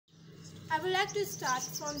I would like to start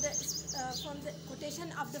from the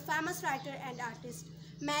quotation of the famous writer and artist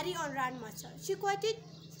Mary Onran Marshall. She quoted,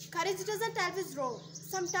 "Courage doesn't always roar.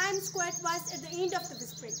 Sometimes quiet voice at the end of the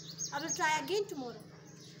whispering. I will try again tomorrow."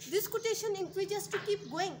 This quotation encourages us to keep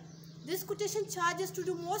going. This quotation charges us to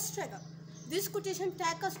do more struggle. This quotation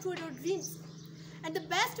takes us toward our dreams. And the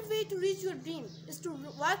best way to reach your dream is to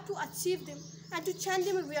work to achieve them and to change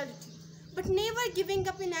them in reality. But never giving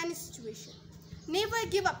up in any situation. Never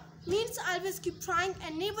give up means always keep trying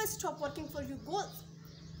and never stop working for your goals.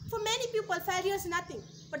 For many people, failure is nothing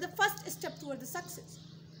but the first step toward the success.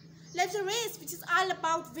 Life's a race which is all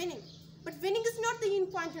about winning. But winning is not the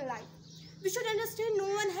end point in life. We should understand no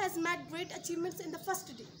one has made great achievements in the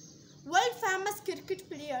first day. World famous cricket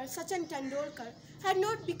player Sachin Tendulkar had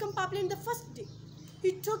not become popular in the first day.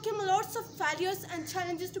 It took him lots of failures and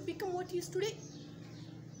challenges to become what he is today.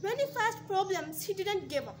 When he faced problems, he didn't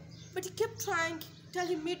give up, but he kept trying till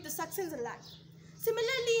he met the success in life.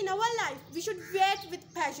 Similarly, in our life, we should wait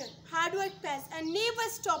with passion, hard work pays, and never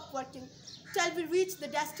stop working till we reach the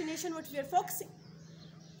destination what we are focusing.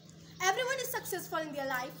 Everyone is successful in their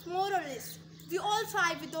life, more or less. We all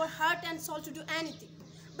try with our heart and soul to do anything.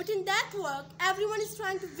 But in that work, everyone is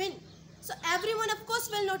trying to win. So everyone, of course,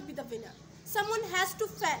 will not be the winner. Someone has to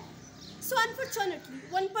fail. So unfortunately,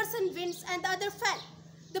 one person wins and the other fails.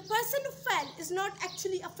 The person who fails is not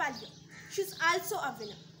actually a failure. She is also a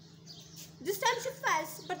winner. This time she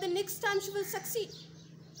fails, but the next time she will succeed.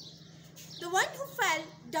 The one who fails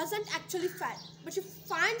doesn't actually fail, but she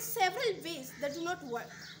finds several ways that do not work.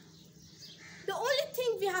 The only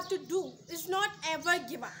thing we have to do is not ever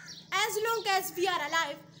give up. As long as we are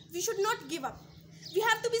alive, we should not give up. We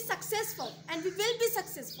have to be successful, and we will be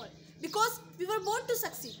successful because we were born to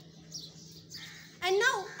succeed. And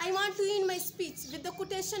now I want to end my speech with the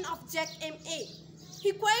quotation of Jack M.A.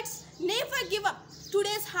 He quotes, "Never give up. Today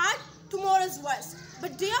is hard, tomorrow is worse,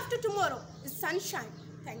 but day after tomorrow is sunshine."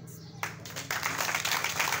 Thanks.